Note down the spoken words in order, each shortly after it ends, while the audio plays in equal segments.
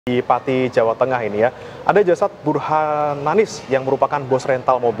Di Pati, Jawa Tengah ini ya, ada jasad Burhanis yang merupakan bos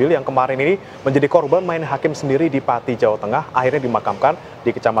rental mobil yang kemarin ini menjadi korban main hakim sendiri di Pati, Jawa Tengah, akhirnya dimakamkan di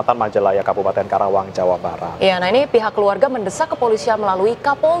Kecamatan Majalaya, Kabupaten Karawang, Jawa Barat. Ya, nah ini pihak keluarga mendesak kepolisian melalui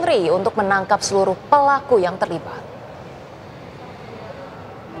Kapolri untuk menangkap seluruh pelaku yang terlibat.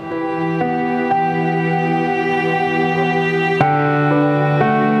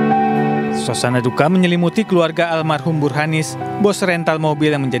 Suasana duka menyelimuti keluarga almarhum Burhanis, bos rental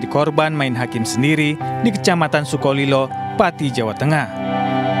mobil yang menjadi korban main hakim sendiri di Kecamatan Sukolilo, Pati, Jawa Tengah.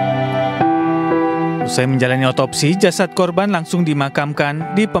 Usai menjalani otopsi, jasad korban langsung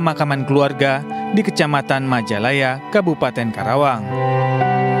dimakamkan di pemakaman keluarga di Kecamatan Majalaya, Kabupaten Karawang.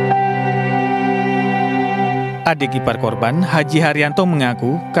 Adik ipar korban, Haji Haryanto,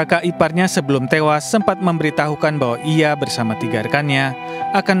 mengaku kakak iparnya sebelum tewas sempat memberitahukan bahwa ia bersama 3 rekannya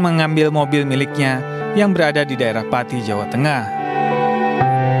akan mengambil mobil miliknya yang berada di daerah Pati, Jawa Tengah.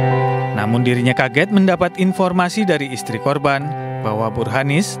 Namun dirinya kaget mendapat informasi dari istri korban bahwa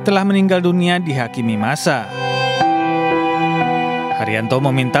Burhanis telah meninggal dunia dihakimi massa. Haryanto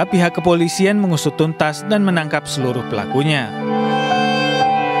meminta pihak kepolisian mengusut tuntas dan menangkap seluruh pelakunya.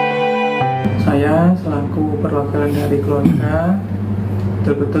 Saya selaku perwakilan dari keluarga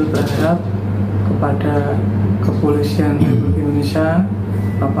betul-betul berharap kepada Kepolisian Republik Indonesia,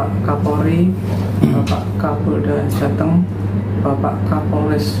 Bapak Kapolri, Bapak Kapolda Jateng, Bapak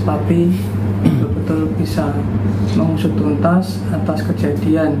Kapolres Pati betul-betul bisa mengusut tuntas atas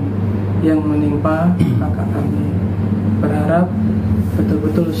kejadian yang menimpa kakak kami. Berharap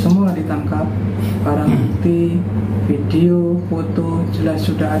betul-betul semua ditangkap, barang bukti, video, foto jelas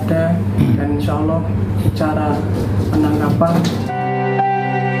sudah ada, dan insya Allah secara penangkapan.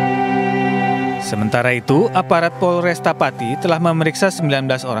 Sementara itu, aparat Polresta Pati telah memeriksa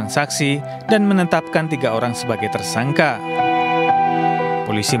 19 orang saksi dan menetapkan 3 orang sebagai tersangka.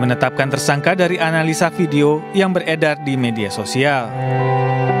 Polisi menetapkan tersangka dari analisa video yang beredar di media sosial.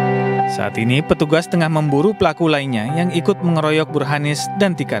 Saat ini, petugas tengah memburu pelaku lainnya yang ikut mengeroyok Burhanis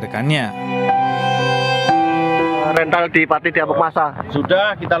dan 3 rekannya. Rental di Pati diamuk massa.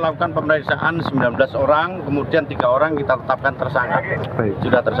 Sudah kita lakukan pemeriksaan 19 orang, kemudian 3 orang kita tetapkan tersangka.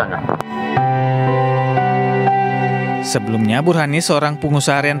 Sudah tersangka. Sebelumnya, Burhanis, seorang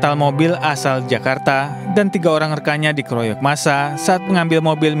pengusaha rental mobil asal Jakarta, dan 3 orang rekannya dikeroyok massa saat mengambil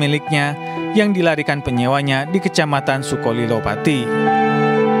mobil miliknya yang dilarikan penyewanya di Kecamatan Sukolilo, Pati.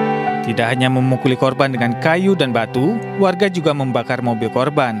 Tidak hanya memukuli korban dengan kayu dan batu, warga juga membakar mobil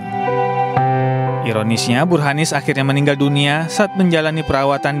korban. Ironisnya, Burhanis akhirnya meninggal dunia saat menjalani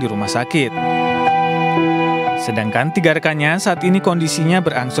perawatan di rumah sakit. Sedangkan 3 rekannya saat ini kondisinya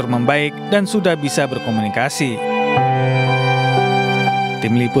berangsur membaik dan sudah bisa berkomunikasi.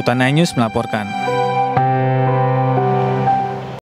 Tim Liputan iNews melaporkan.